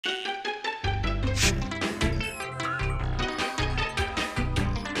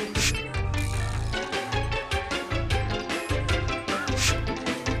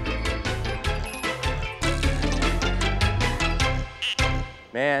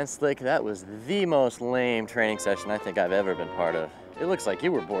Man, Slick, that was the most lame training session I think I've ever been part of. It looks like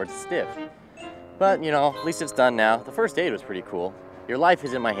you were bored stiff. But, you know, at least it's done now. The first aid was pretty cool. Your life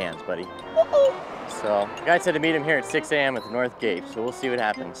is in my hands, buddy. So, the guy said to meet him here at 6 a.m. at the North Gate, so we'll see what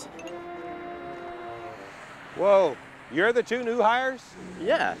happens. Whoa, you're the two new hires?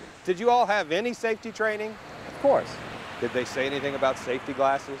 Yeah. Did you all have any safety training? Of course. Did they say anything about safety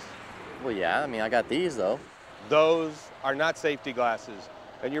glasses? Well, yeah, I mean, I got these, though. Those are not safety glasses,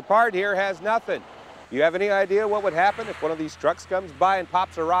 and your part here has nothing. You have any idea what would happen if one of these trucks comes by and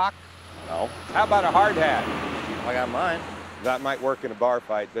pops a rock? No. How about a hard hat? I got mine. That might work in a bar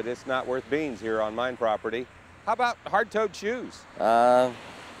fight, but it's not worth beans here on mine property. How about hard-toed shoes? I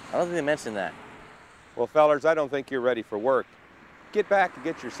don't think they mentioned that. Well, fellers, I don't think you're ready for work. Get back and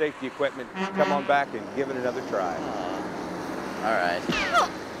get your safety equipment. Come on back and give it another try. All right.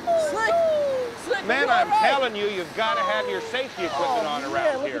 Slick, Man, I'm telling you, you've got to have your safety equipment on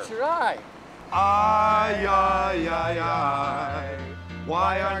around here. Look at your eye. Ay, ay, ay, ay.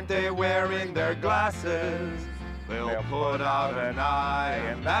 Why aren't they wearing their glasses? They'll put out an eye,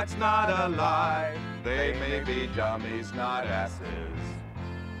 and that's not a lie. They may be dummies, not asses.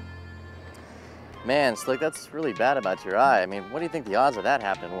 Man, Slick, that's really bad about your eye. I mean, what do you think the odds of that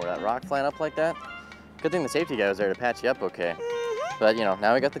happening were? That rock flying up like that? Good thing the safety guy was there to patch you up okay. But, you know,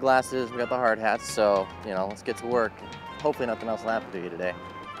 now we got the glasses, we got the hard hats, so, you know, let's get to work. Hopefully nothing else will happen to you today.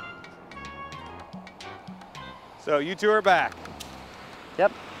 So you two are back.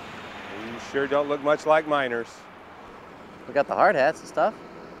 Yep. You sure don't look much like miners. We got the hard hats and stuff.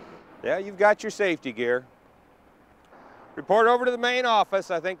 Yeah, you've got your safety gear. Report over to the main office.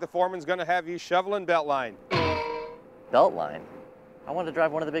 I think the foreman's going to have you shoveling belt line. Belt line? I wanted to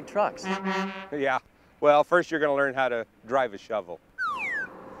drive one of the big trucks. Yeah. Well, first you're going to learn how to drive a shovel.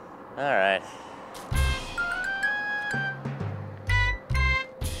 All right.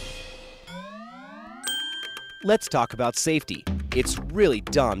 Let's talk about safety. It's really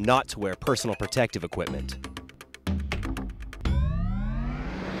dumb not to wear personal protective equipment.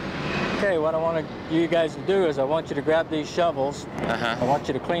 Okay, what I want you guys to do is I want you to grab these shovels. I want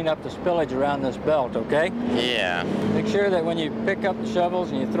you to clean up the spillage around this belt, okay? Yeah. Make sure that when you pick up the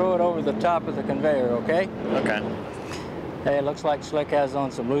shovels and you throw it over the top of the conveyor, okay? Okay. Hey, it looks like Slick has on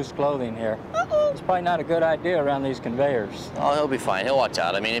some loose clothing here. It's probably not a good idea around these conveyors. Oh, he'll be fine. He'll watch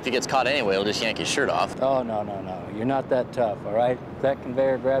out. I mean, if he gets caught anyway, he'll just yank his shirt off. Oh, no, no, no. You're not that tough, all right? If that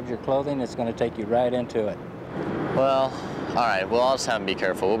conveyor grabs your clothing, it's going to take you right into it. Well, all right. Well, I'll just have him be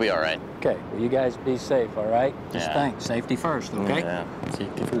careful. We'll be all right. Okay, well, you guys be safe, all right? Just Yeah. think, safety first, okay? Yeah,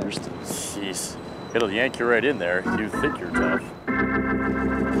 safety first. Jeez. It'll yank you right in there. You think you're tough.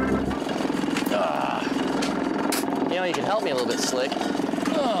 You know, you can help me a little bit, Slick.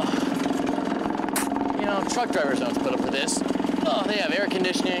 You know, truck drivers don't put up with this. They have air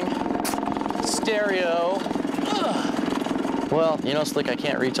conditioning, stereo. Well, you know, Slick, I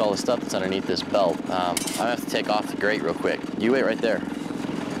can't reach all the stuff that's underneath this belt. I have to take off the grate real quick. You wait right there.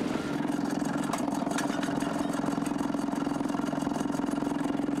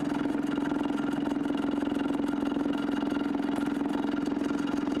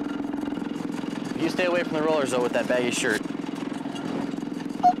 You stay away from the rollers, though, with that baggy shirt.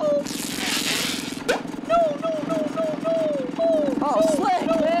 Uh-oh. No, no, no, no, no. Oh, Slick,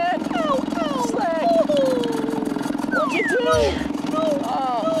 man. Slick. What'd you do?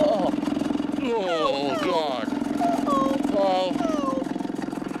 Oh, God. Oh.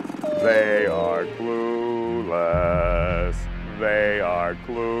 They are clueless. They are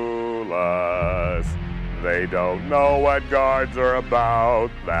clueless. They don't know what guards are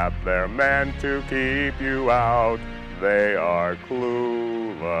about, that they're meant to keep you out. They are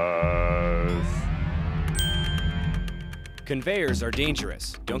clueless. Conveyors are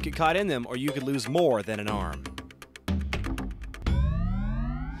dangerous. Don't get caught in them or you could lose more than an arm.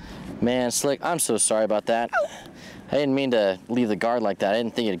 Man, Slick, I'm so sorry about that. I didn't mean to leave the guard like that. I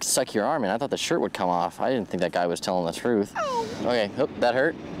didn't think it'd suck your arm in. I thought the shirt would come off. I didn't think that guy was telling the truth. Okay, oh, that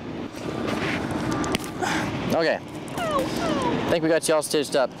hurt. Okay. I think we got you all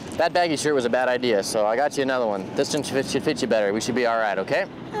stitched up. That baggy shirt was a bad idea, so I got you another one. This one should fit you better. We should be all right, okay?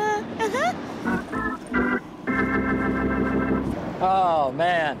 Oh,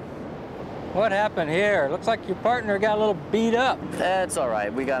 man. What happened here? Looks like your partner got a little beat up. That's all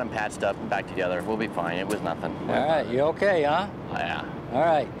right. We got him patched up and back together. We'll be fine. It was nothing. All right, you okay, huh? Yeah. All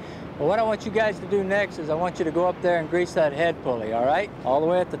right. Well, what I want you guys to do next is I want you to go up there and grease that head pulley, all right? All the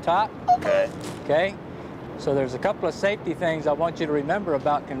way at the top. Okay. Okay? So there's a couple of safety things I want you to remember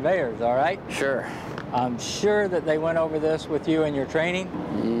about conveyors, all right? Sure. I'm sure that they went over this with you in your training.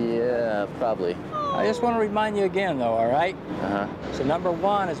 Yeah, probably. I just want to remind you again though, all right? So number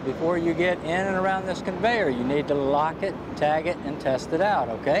one is before you get in and around this conveyor, you need to lock it, tag it, and test it out,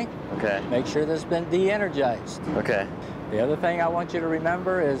 okay? Okay. Make sure that it's been de-energized. Okay. The other thing I want you to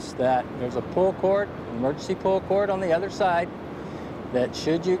remember is that there's a pull cord, an emergency pull cord on the other side, that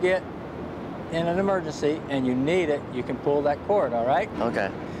should you get in an emergency and you need it, you can pull that cord, all right?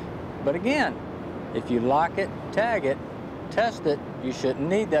 Okay. But again, if you lock it, tag it, test it, you shouldn't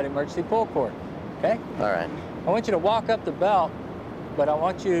need that emergency pull cord, okay? All right. I want you to walk up the belt, but I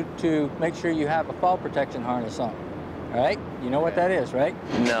want you to make sure you have a fall protection harness on, all right? You know what that is, right?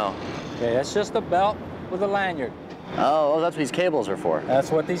 No. Okay, that's just a belt with a lanyard. Oh, that's what these cables are for. That's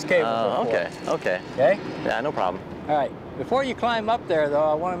what these cables are for. Okay, okay. Okay? Yeah, no problem. All right. Before you climb up there, though,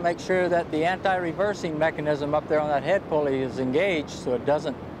 I want to make sure that the anti-reversing mechanism up there on that head pulley is engaged so it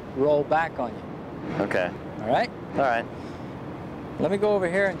doesn't roll back on you. Okay. All right? All right. Let me go over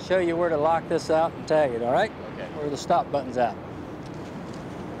here and show you where to lock this out and tag it, all right? Okay. Where the stop button's at.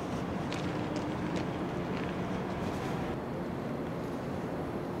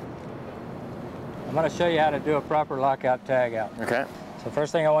 I'm going to show you how to do a proper lockout tag out. Okay. So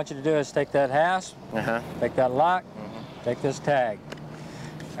first thing I want you to do is take that hasp, take that lock, take this tag.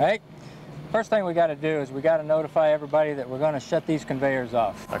 All right? First thing we got to do is we got to notify everybody that we're going to shut these conveyors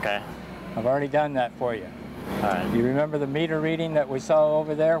off. Okay. I've already done that for you. All right. You remember the meter reading that we saw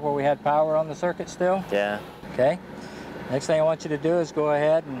over there where we had power on the circuit still? Yeah. Okay. Next thing I want you to do is go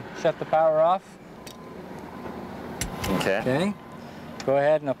ahead and shut the power off. Okay. Okay. Go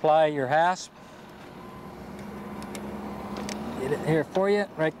ahead and apply your hasp. Get it here for you,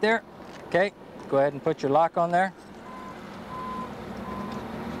 right there. Okay. Go ahead and put your lock on there.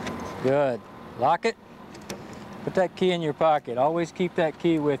 Good. Lock it. Put that key in your pocket. Always keep that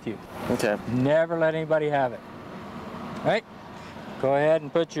key with you. Okay. Never let anybody have it. All right? Go ahead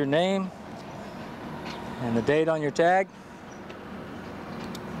and put your name and the date on your tag.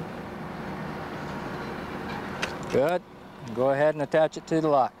 Good. Go ahead and attach it to the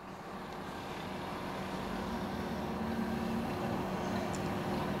lock.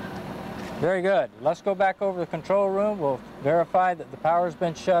 Very good. Let's go back over the control room. We'll verify that the power's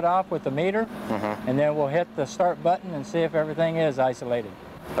been shut off with the meter, and then we'll hit the start button and see if everything is isolated.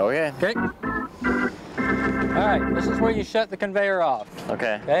 Okay. Okay. All right, this is where you shut the conveyor off.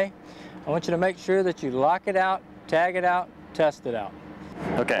 Okay. Okay? I want you to make sure that you lock it out, tag it out, test it out.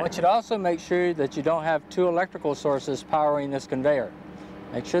 Okay. I want you to also make sure that you don't have two electrical sources powering this conveyor.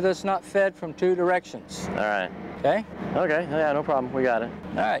 Make sure that it's not fed from two directions. All right. Okay? Okay. Yeah, no problem. We got it.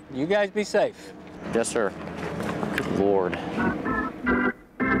 All right, you guys be safe. Yes, sir. Good Lord.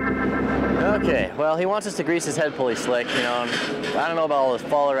 Okay, well, he wants us to grease his head pulley slick, you know. I don't know about all those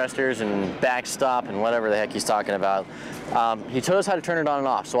fall arresters and backstop and whatever the heck he's talking about. He told us how to turn it on and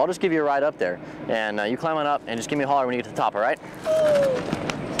off, so I'll just give you a ride up there. And you climb on up and just give me a holler when you get to the top, all right?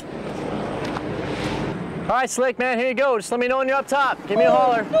 All right, Slick, man, here you go. Just let me know when you're up top. Give me a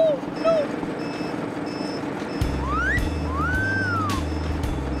holler.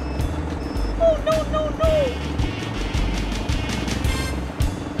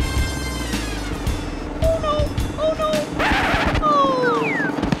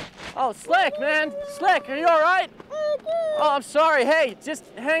 Oh, Slick, man. Slick, are you all right? Oh, I'm sorry. Hey, just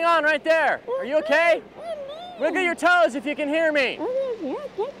hang on right there. Are you okay? Wiggle your toes if you can hear me.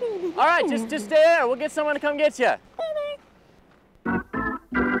 All right, just stay there. We'll get someone to come get you.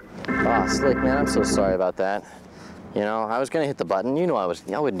 Oh, Slick, man, I'm so sorry about that. You know, I was gonna hit the button. You know I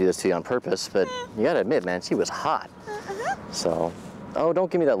wouldn't do this to you on purpose, but you gotta admit, man, she was hot. So, oh,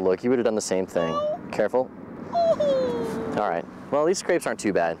 don't give me that look. You would have done the same thing. Careful. All right. Well, these scrapes aren't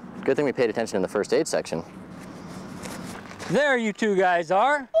too bad. Good thing we paid attention in the first aid section. There you two guys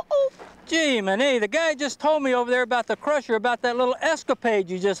are. Gee, man, hey, the guy just told me over there about the crusher, about that little escapade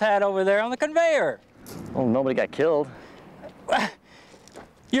you just had over there on the conveyor. Well, nobody got killed.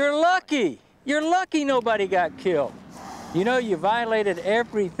 You're lucky. You're lucky nobody got killed. You know, you violated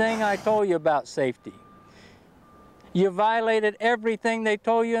everything I told you about safety. You violated everything they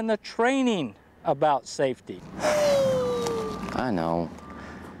told you in the training about safety. I know.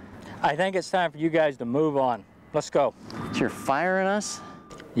 I think it's time for you guys to move on. Let's go. You're firing us?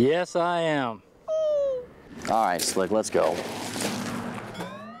 Yes, I am. All right, Slick, let's go.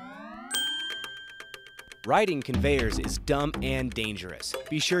 Riding conveyors is dumb and dangerous.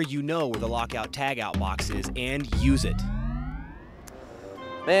 Be sure you know where the lockout tagout box is and use it.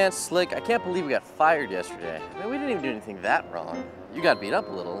 Man, Slick, I can't believe we got fired yesterday. I mean, we didn't even do anything that wrong. You got beat up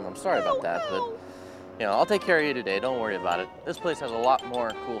a little, and I'm sorry about that, but, you know, I'll take care of you today. Don't worry about it. This place has a lot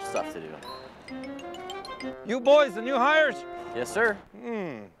more cool stuff to do. You boys, the new hires? Yes, sir.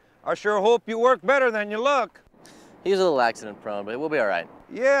 I sure hope you work better than you look. He's a little accident prone, but we'll be all right.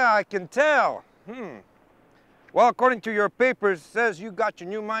 Yeah, I can tell. Well, according to your papers, it says you got your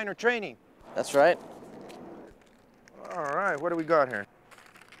new minor training. That's right. All right, what do we got here?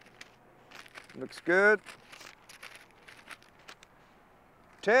 Looks good.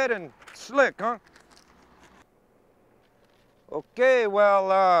 Ted and Slick, huh? Okay,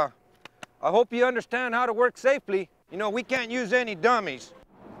 well, I hope you understand how to work safely. You know, we can't use any dummies.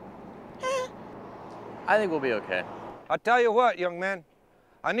 I think we'll be okay. I'll tell you what, young man.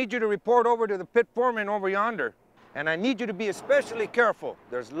 I need you to report over to the pit foreman over yonder. And I need you to be especially careful.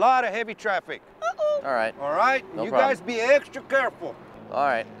 There's a lot of heavy traffic. All right. All right? No you problem. guys be extra careful. All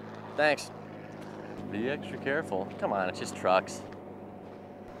right. Thanks. Be extra careful. Come on, it's just trucks.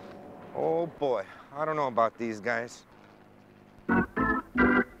 Oh boy, I don't know about these guys.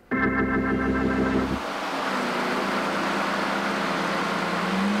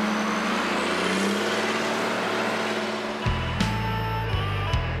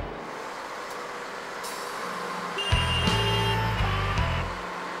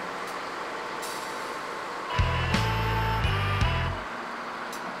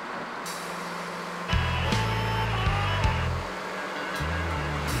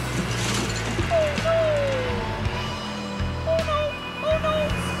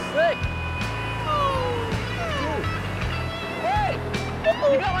 Rick! Hey!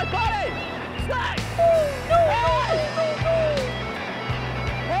 You got my buddy! Stay!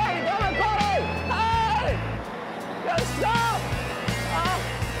 Hey, you got my buddy! Hey! You gotta stop!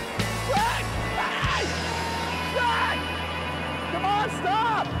 Rick! Hey! Rick! Come on,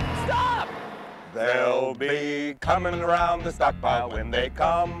 stop! Stop! They'll be coming around the stockpile when they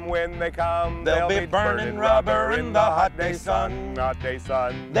come, They'll be burning rubber in the hot day sun,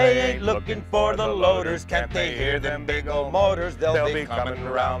 They ain't looking for the loaders, can't they hear them big old motors? They'll be coming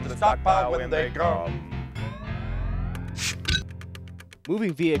around the stockpile when they come.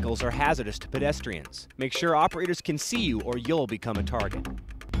 Moving vehicles are hazardous to pedestrians. Make sure operators can see you or you'll become a target.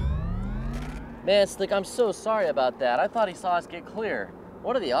 Man, Slick, I'm so sorry about that. I thought he saw us get clear.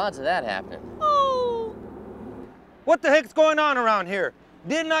 What are the odds of that happening? What the heck's going on around here?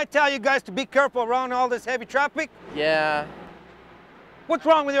 Didn't I tell you guys to be careful around all this heavy traffic? Yeah, What's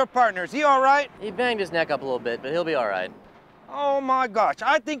wrong with your partner? Is he all right? he banged his neck up a little bit, but he'll be all right. Oh my gosh,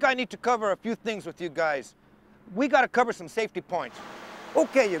 I think I need to cover a few things with you guys. We gotta cover some safety points.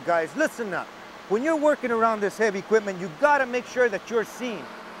 Okay, you guys, listen up. When you're working around this heavy equipment, you gotta make sure that you're seen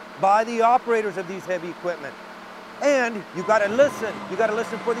by the operators of these heavy equipment. And you gotta listen. You gotta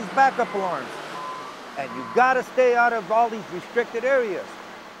listen for these backup alarms. And you gotta stay out of all these restricted areas.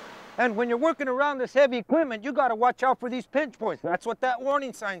 And when you're working around this heavy equipment, you gotta watch out for these pinch points. That's what that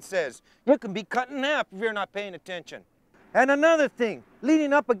warning sign says. You can be cut in half if you're not paying attention. And another thing,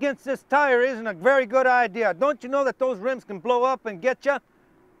 leaning up against this tire isn't a very good idea. Don't you know that those rims can blow up and get you?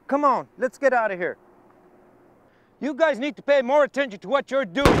 Come on, let's get out of here. You guys need to pay more attention to what you're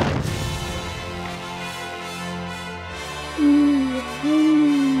doing.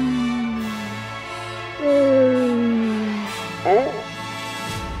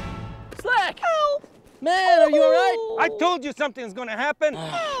 Slick! Help! Man, are you all right? I told you something's gonna happen.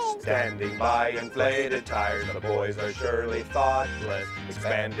 Standing by inflated tires, the boys are surely thoughtless.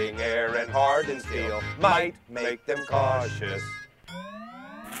 Expanding air and hardened steel might make them cautious.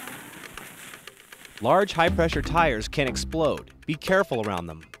 Large, high-pressure tires can explode. Be careful around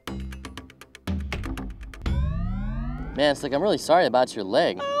them. Man, Slick, I'm really sorry about your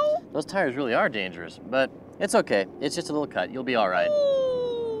leg. Those tires really are dangerous, but it's okay. It's just a little cut. You'll be all right.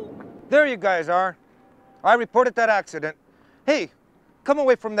 There you guys are. I reported that accident. Hey, come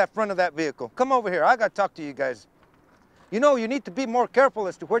away from that front of that vehicle. Come over here. I gotta talk to you guys. You know, you need to be more careful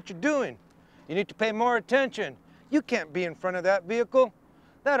as to what you're doing. You need to pay more attention. You can't be in front of that vehicle.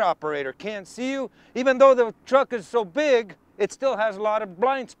 That operator can't see you. Even though the truck is so big, it still has a lot of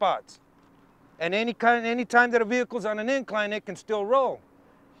blind spots. And any time that a vehicle's on an incline, it can still roll.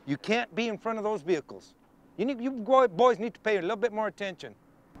 You can't be in front of those vehicles. You boys need to pay a little bit more attention.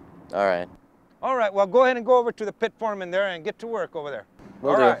 All right. All right, well, go ahead and go over to the pit foreman there and get to work over there.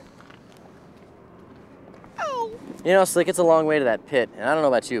 Will All do. right. You know, Slick, it's a long way to that pit, and I don't know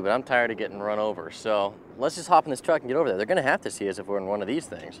about you, but I'm tired of getting run over. So let's just hop in this truck and get over there. They're gonna have to see us if we're in one of these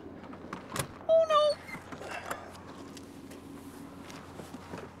things. Oh no!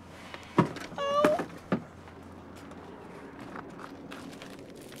 Oh.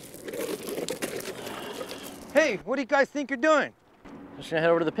 Hey, what do you guys think you're doing? Just gonna head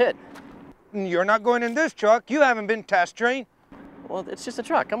over to the pit. You're not going in this truck. You haven't been task trained. Well, it's just a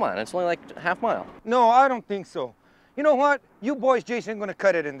truck. Come on, it's only like a half mile. No, I don't think so. You know what? You boys just ain't gonna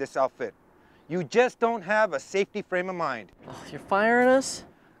cut it in this outfit. You just don't have a safety frame of mind. Oh, you're firing us?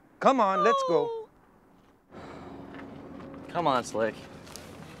 Come on, let's go. Come on, Slick.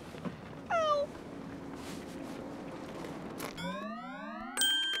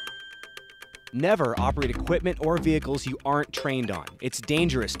 Never operate equipment or vehicles you aren't trained on. It's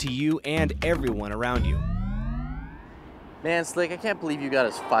dangerous to you and everyone around you. Man, Slick, I can't believe you got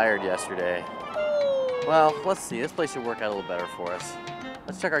us fired yesterday. Well, let's see. This place should work out a little better for us.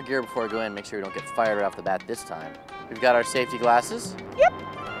 Let's check our gear before we go in and make sure we don't get fired right off the bat this time. We've got our safety glasses. Yep.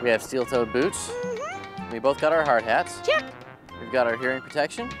 We have steel-toed boots. We both got our hard hats. Check. We've got our hearing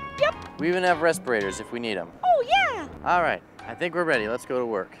protection. Yep. We even have respirators if we need them. Oh, yeah. All right, I think we're ready. Let's go to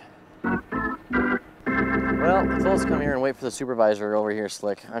work. Well, they told us to come here and wait for the supervisor over here,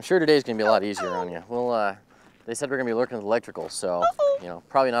 Slick. I'm sure today's gonna be a lot easier on you. Well, they said we're gonna be looking at electrical, so, you know,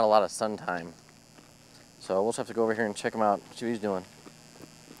 probably not a lot of sun time. So we'll just have to go over here and check him out, see what he's doing.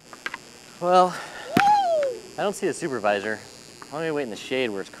 Well, I don't see the supervisor. Why don't we wait in the shade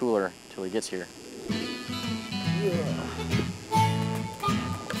where it's cooler until he gets here?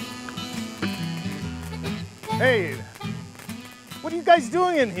 Hey, what are you guys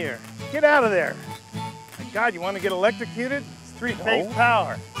doing in here? Get out of there. My God, you want to get electrocuted? It's three-phase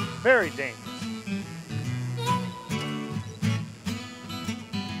power. Very dangerous.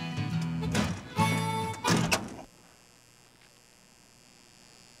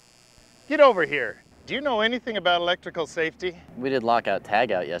 Get over here. Do you know anything about electrical safety? We did lockout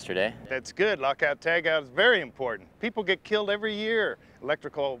tagout yesterday. That's good. Lockout tagout is very important. People get killed every year,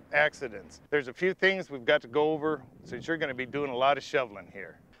 electrical accidents. There's a few things we've got to go over since you're going to be doing a lot of shoveling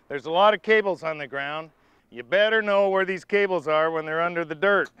here. There's a lot of cables on the ground. You better know where these cables are when they're under the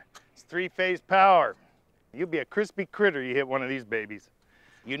dirt. It's three-phase power. You'll be a crispy critter you hit one of these babies.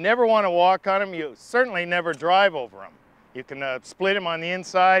 You never want to walk on them. You certainly never drive over them. You can split them on the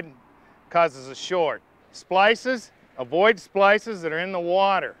inside, causes a short. Splices, avoid splices that are in the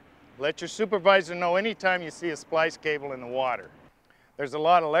water. Let your supervisor know anytime you see a splice cable in the water. There's a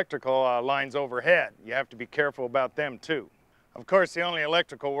lot of electrical lines overhead. You have to be careful about them too. Of course, the only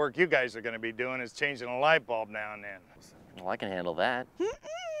electrical work you guys are going to be doing is changing a light bulb now and then. Well, I can handle that.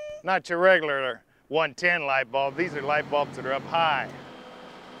 Not your regular 110 light bulb. These are light bulbs that are up high.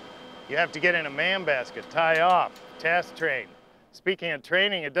 You have to get in a man basket, tie off, task train. Speaking of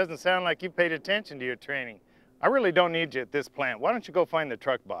training, it doesn't sound like you paid attention to your training. I really don't need you at this plant. Why don't you go find the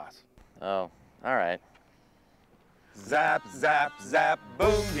truck boss? Oh, all right. Zap, zap, zap,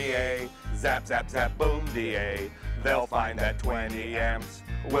 boom, DA. Zap, zap, zap, boom, DA. They'll find that 20 amps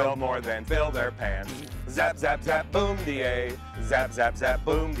will more than fill their pants. Zap, zap, zap, boom, DA. Zap, zap, zap,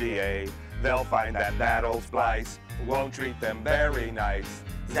 boom, DA. They'll find that that old splice won't treat them very nice.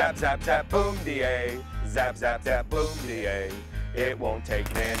 Zap, zap, zap, boom, DA. Zap, zap, zap, boom, DA. It won't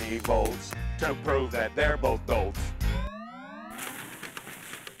take many volts to prove that they're both dolts.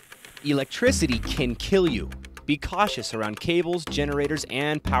 Electricity can kill you. Be cautious around cables, generators,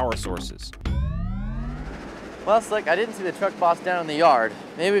 and power sources. Well, Slick, I didn't see the truck boss down in the yard.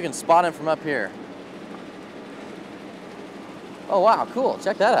 Maybe we can spot him from up here. Oh, wow, cool.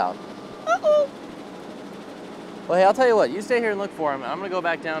 Check that out. Uh-oh. Well, hey, I'll tell you what. You stay here and look for him. I'm going to go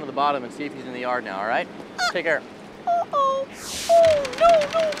back down to the bottom and see if he's in the yard now, all right? Take care. Uh-oh. Oh, no,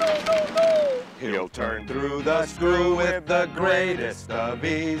 no, no, no, no. He'll turn through the screw with the greatest of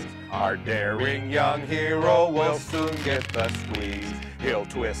ease. Our daring young hero will soon get the squeeze. He'll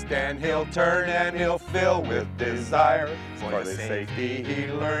twist and he'll turn and he'll fill with desire for the safety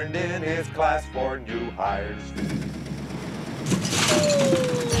he learned in his class for new hires.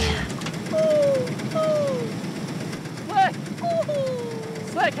 Slick!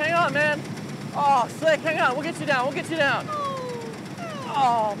 Slick, hang on, man. Oh, Slick, hang on. We'll get you down. We'll get you down.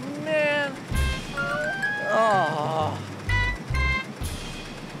 Oh, man. Oh.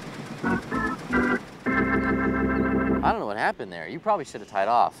 I don't know what happened there. You probably should have tied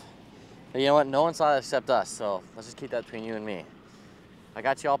off. But you know what? No one saw that except us, so let's just keep that between you and me. I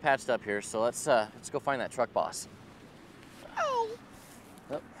got you all patched up here, so let's go find that truck boss. Oh.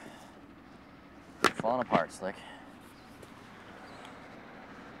 Yep. You're falling apart, Slick.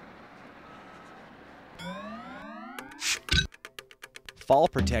 Fall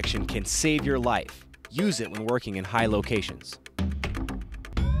protection can save your life. Use it when working in high locations.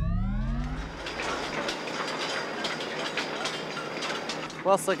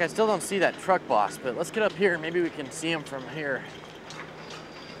 Well, Slick, I still don't see that truck boss, but let's get up here and maybe we can see him from here.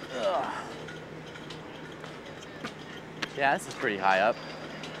 Ugh. Yeah, this is pretty high up.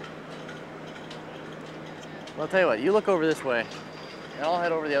 Well, I'll tell you what, you look over this way, and I'll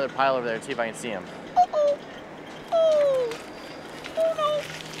head over the other pile over there and see if I can see him. Uh-oh. Oh.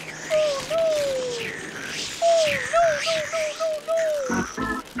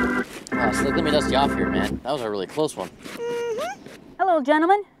 Slick, let me dust you off here, man. That was a really close one. Hello,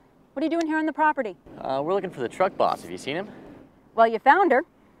 gentlemen. What are you doing here on the property? We're looking for the truck boss. Have you seen him? Well, you found her.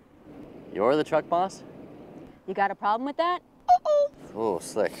 You're the truck boss? You got a problem with that? Oh,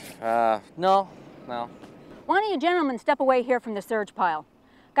 Slick. No. Why don't you gentlemen step away here from the surge pile?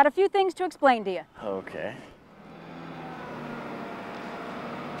 Got a few things to explain to you. Okay.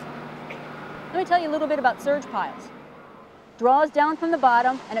 Let me tell you a little bit about surge piles. Draws down from the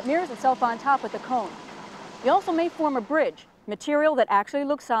bottom and it mirrors itself on top with a cone. You also may form a bridge. Material that actually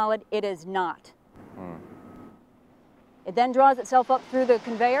looks solid, it is not. It then draws itself up through the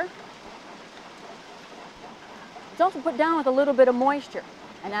conveyor. It's also put down with a little bit of moisture.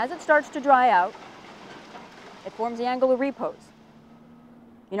 And as it starts to dry out, it forms the angle of repose.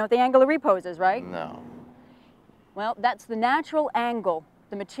 You know what the angle of repose is, right? No. Well, that's the natural angle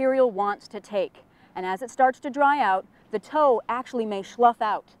the material wants to take. And as it starts to dry out, the toe actually may slough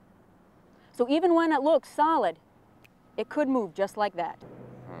out. So even when it looks solid, it could move just like that.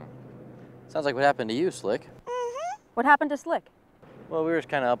 Sounds like what happened to you, Slick. What happened to Slick? Well, we were just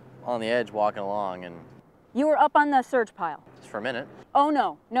kind of up on the edge walking along and... You were up on the surge pile. Just for a minute. Oh,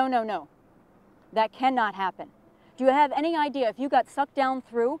 no. That cannot happen. Do you have any idea if you got sucked down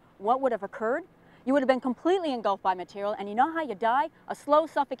through, what would have occurred? You would have been completely engulfed by material, and you know how you die? A slow,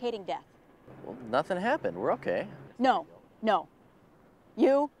 suffocating death. Well, nothing happened. We're okay. No.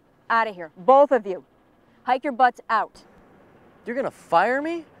 You, out of here. Both of you. Hike your butts out. You're gonna fire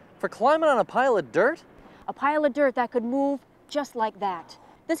me? For climbing on a pile of dirt? A pile of dirt that could move just like that.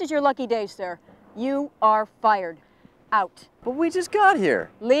 This is your lucky day, sir. You are fired. Out. But we just got here.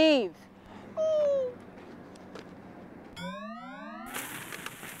 Leave.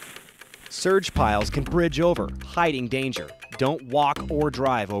 Surge piles can bridge over, hiding danger. Don't walk or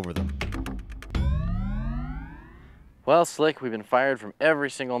drive over them. Well, Slick, we've been fired from every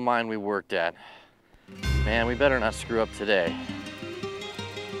single mine we worked at. Man, we better not screw up today.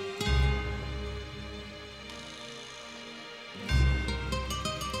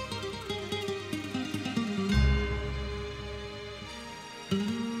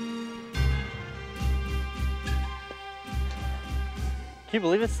 Can you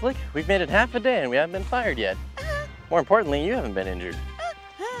believe it, Slick? We've made it half a day and we haven't been fired yet. More importantly, you haven't been injured.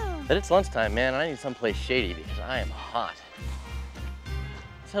 But it's lunchtime, man, and I need someplace shady because I am hot.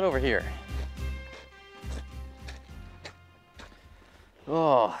 Let's head over here.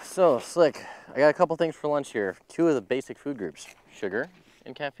 Oh, so Slick, I got a couple things for lunch here. 2 of the basic food groups, sugar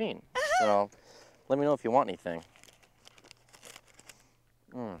and caffeine. So let me know if you want anything.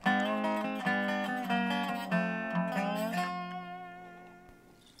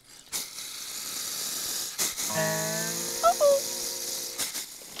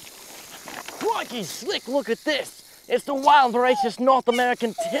 Crikey, Slick, look at this. It's the wild, voracious North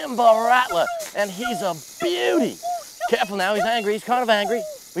American timber rattler, and he's a beauty. Careful now, he's angry, he's kind of angry.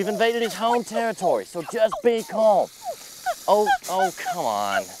 We've invaded his home territory, so just be calm. Oh, come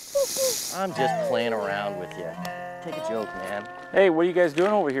on. I'm just playing around with you. Take a joke, man. Hey, what are you guys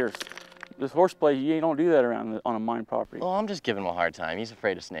doing over here? This horseplay, you don't do that around on a mine property. Oh, I'm just giving him a hard time. He's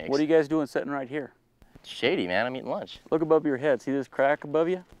afraid of snakes. What are you guys doing sitting right here? It's shady, man. I'm eating lunch. Look above your head. See this crack above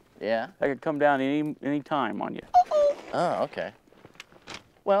you? Yeah? That could come down any time on you. Oh, okay.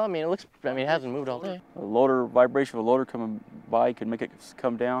 Well, I mean, it hasn't moved all day. A loader, vibration of a loader coming by could make it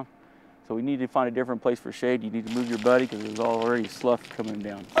come down. So we need to find a different place for shade. You need to move your buddy because there's already slough coming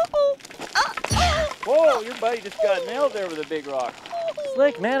down. Whoa, your buddy just got nailed there with a big rock.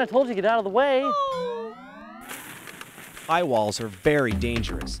 Slick, man, I told you to get out of the way. High walls are very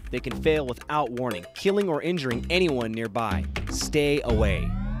dangerous. They can fail without warning, killing or injuring anyone nearby. Stay away.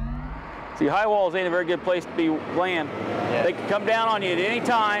 See, high walls ain't a very good place to be laying. Yeah. They can come down on you at any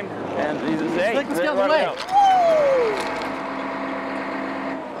time. And hey, Slick, let's get out of the way.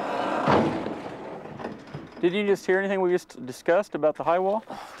 Did you just hear anything we just discussed about the high wall?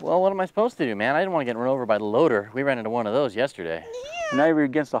 Well, what am I supposed to do, man? I didn't want to get run over by the loader. We ran into one of those yesterday. And now you're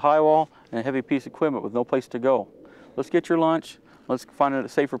against a high wall and a heavy piece of equipment with no place to go. Let's get your lunch. Let's find a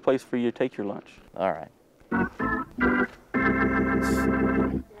safer place for you to take your lunch. All right.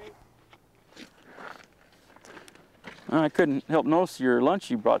 I couldn't help notice your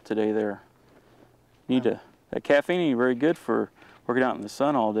lunch you brought today there. That caffeine ain't very good for working out in the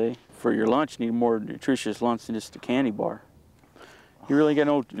sun all day. For your lunch, you need more nutritious lunch than just a candy bar. You really got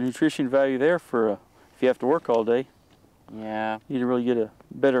no nutrition value there for if you have to work all day. Yeah. You need to really get a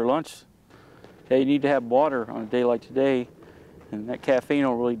better lunch. Okay, you need to have water on a day like today, and that caffeine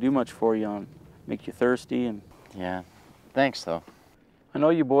don't really do much for you. Make you thirsty and. Yeah. Thanks, though. I know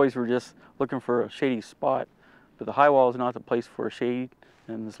you boys were just looking for a shady spot, But the high wall is not the place for a shade,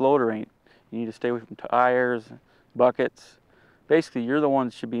 and this loader ain't. You need to stay away from tires, buckets. Basically, you're the one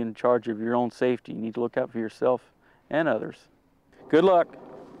that should be in charge of your own safety. You need to look out for yourself and others. Good luck.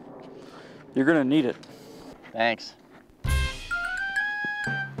 You're gonna need it. Thanks.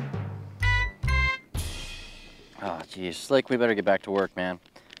 Oh, geez. Slick, we better get back to work, man,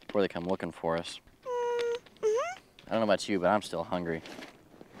 before they come looking for us. I don't know about you, but I'm still hungry.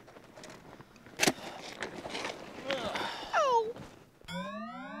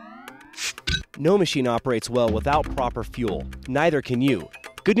 No machine operates well without proper fuel. Neither can you.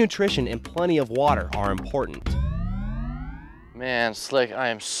 Good nutrition and plenty of water are important. Man, Slick, I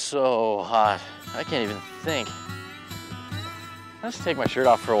am so hot. I can't even think. Let's take my shirt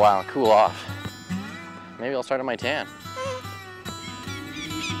off for a while and cool off. Maybe I'll start on my tan.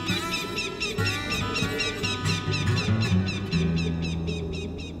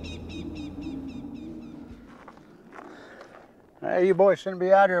 Hey, you boys shouldn't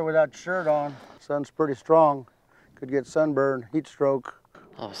be out here without your shirt on. Sun's pretty strong. Could get sunburn, heat stroke.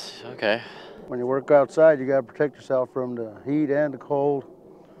 Oh, okay. When you work outside, you gotta protect yourself from the heat and the cold.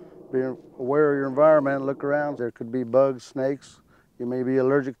 Be aware of your environment, look around. There could be bugs, snakes. You may be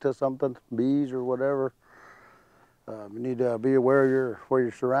allergic to something, bees or whatever. You need to be aware of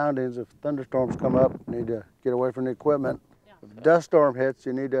your surroundings. If thunderstorms come up, you need to get away from the equipment. If a dust storm hits,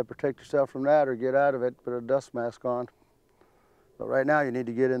 you need to protect yourself from that or get out of it, put a dust mask on. But right now, you need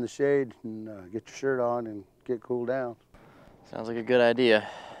to get in the shade and get your shirt on and get cooled down. Sounds like a good idea.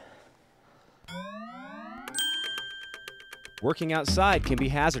 Working outside can be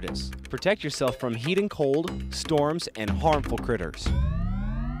hazardous. Protect yourself from heat and cold, storms, and harmful critters.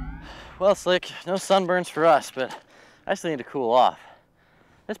 Well, Slick, no sunburns for us, but I still need to cool off.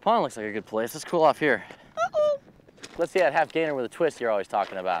 This pond looks like a good place. Let's cool off here. Uh-oh. Let's see that half gainer with a twist you're always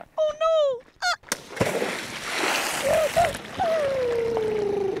talking about. Oh, no.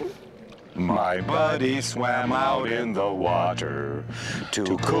 My buddy swam out in the water.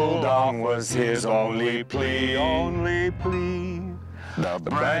 To cool down was his only plea. The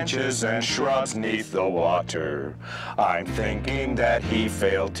branches and shrubs neath the water, I'm thinking that he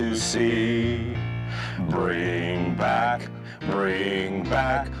failed to see. Bring back,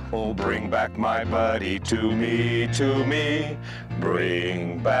 oh bring back my buddy to me.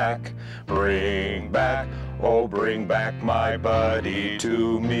 Bring back, oh bring back my buddy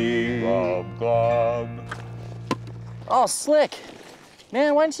to me. Glob, glob. Oh, Slick.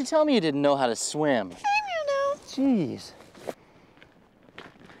 Man, why didn't you tell me you didn't know how to swim? Jeez.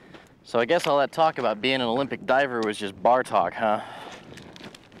 So I guess all that talk about being an Olympic diver was just bar talk, huh?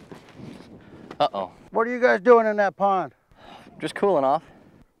 Uh-oh. What are you guys doing in that pond? Just cooling off.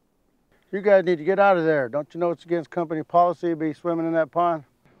 You guys need to get out of there. Don't you know it's against company policy to be swimming in that pond?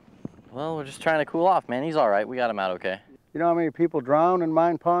 Well, we're just trying to cool off, man. He's all right. We got him out okay. You know how many people drown in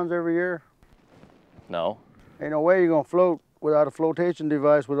mine ponds every year? No. Ain't no way you're gonna float without a flotation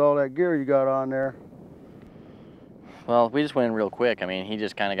device with all that gear you got on there. Well, we just went in real quick. I mean, he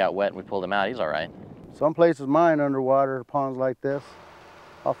just kind of got wet and we pulled him out. He's all right. Some places mine underwater, ponds like this,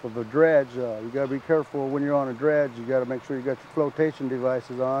 off of a dredge. You gotta be careful when you're on a dredge. You gotta make sure you got your flotation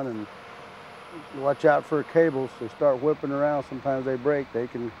devices on and watch out for cables. They start whipping around, sometimes they break. They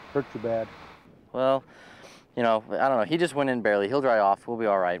can hurt you bad. Well, you know, I don't know. He just went in barely. He'll dry off. We'll be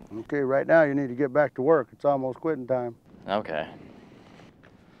all right. Okay, right now you need to get back to work. It's almost quitting time. Okay.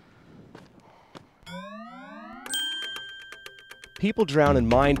 People drown in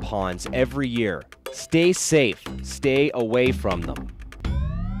mine ponds every year. Stay safe. Stay away from them.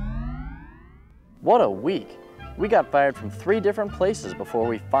 What a week. We got fired from 3 different places before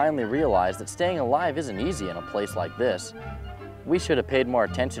we finally realized that staying alive isn't easy in a place like this. We should have paid more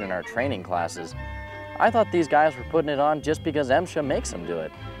attention in our training classes. I thought these guys were putting it on just because MSHA makes them do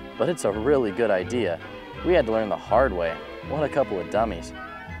it, but it's a really good idea. We had to learn the hard way. What a couple of dummies.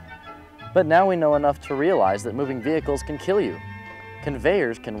 But now we know enough to realize that moving vehicles can kill you.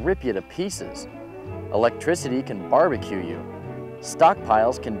 Conveyors can rip you to pieces. Electricity can barbecue you.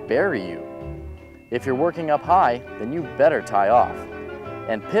 Stockpiles can bury you. If you're working up high, then you better tie off.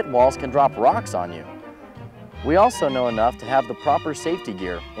 And pit walls can drop rocks on you. We also know enough to have the proper safety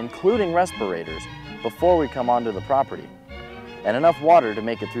gear, including respirators, before we come onto the property, and enough water to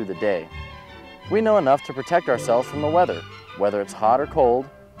make it through the day. We know enough to protect ourselves from the weather, whether it's hot or cold,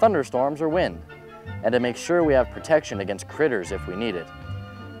 thunderstorms or wind, and to make sure we have protection against critters if we need it.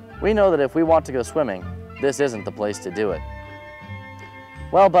 We know that if we want to go swimming, this isn't the place to do it.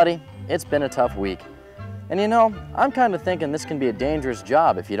 Well, buddy, it's been a tough week. And you know, I'm kind of thinking this can be a dangerous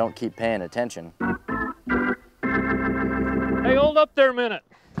job if you don't keep paying attention. Hey, hold up there a minute.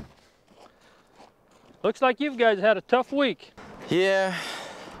 Looks like you guys had a tough week. Yeah. You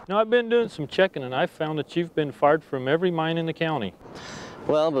know, I've been doing some checking and I found that you've been fired from every mine in the county.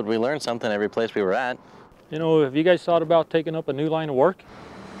 Well, but we learned something every place we were at. You know, have you guys thought about taking up a new line of work?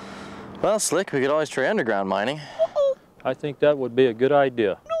 Well, Slick, we could always try underground mining. I think that would be a good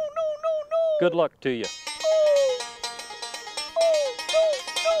idea. No. Good luck to you.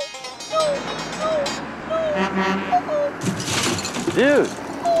 Dude!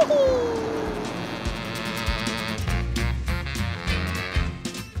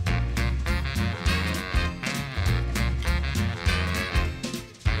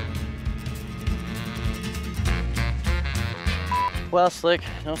 Well, Slick,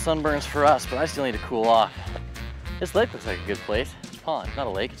 no sunburns for us, but I still need to cool off. This lake looks like a good place. It's a pond, not a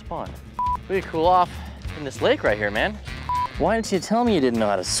lake, it's a pond. We could cool off in this lake right here, man. Why didn't you tell me you didn't know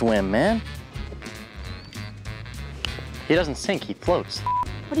how to swim, man? He doesn't sink, he floats.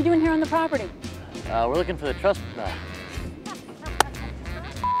 What are you doing here on the property? We're looking for the truss.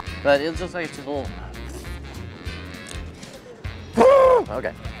 But it looks like it's a little...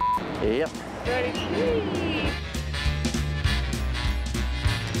 Okay. Yep. Ready?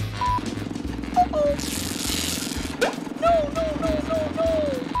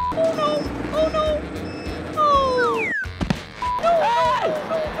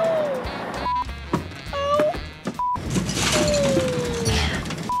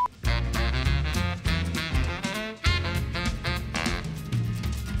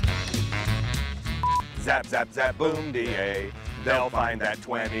 Zap, zap, zap, boom, DA. They'll find that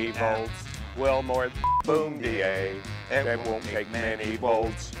 20 volts will more boom, DA. It won't take many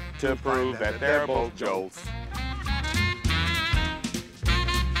volts to prove that they're both jolts.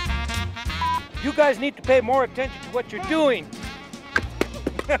 You guys need to pay more attention to what you're doing.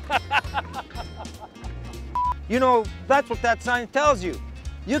 You know, that's what that sign tells you.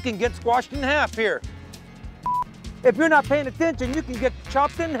 You can get squashed in half here. If you're not paying attention, you can get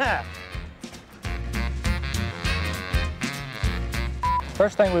chopped in half.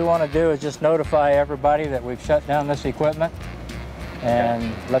 First thing we want to do is just notify everybody that we've shut down this equipment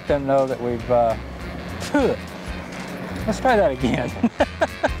and let them know that we've, let's try that again.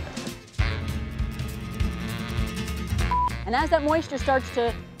 And as that moisture starts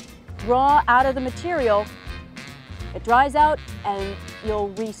to draw out of the material, it dries out and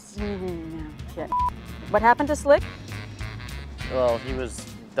you'll shit. What happened to Slick? Well, he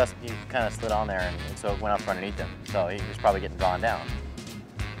kind of slid on there and so it went up underneath him. So he was probably getting drawn down.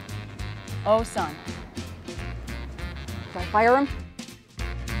 Oh, son. Should I fire him?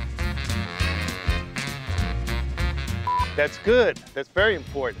 That's good. That's very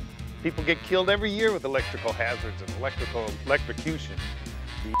important. People get killed every year with electrical hazards and electrocution.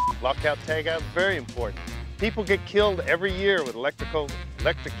 The lockout tagout is very important. People get killed every year with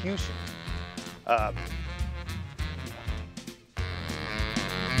electrocution.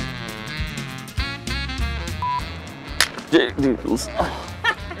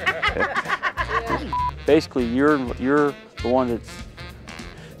 Basically, you're the one that's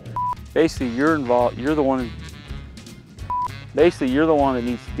basically you're involved. You're the one. Basically, you're the one that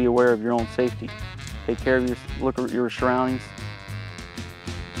needs to be aware of your own safety. Take care of look at your surroundings.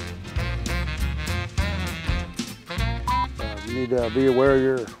 You need to be aware of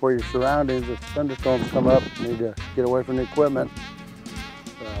your surroundings. If thunderstorms come up, you need to get away from the equipment.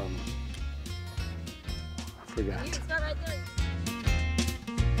 I forgot.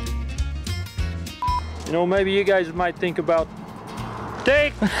 You know, maybe you guys might think about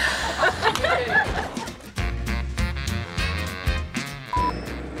take.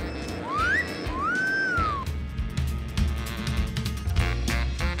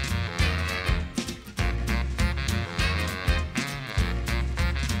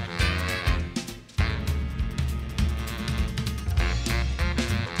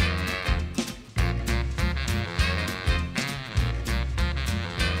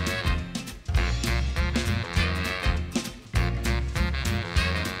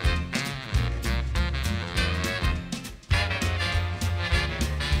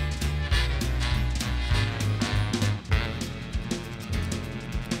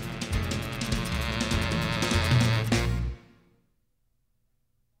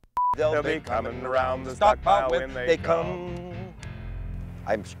 They'll be coming around the stockpile when they come.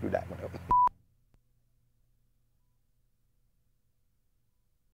 I screwed that one up.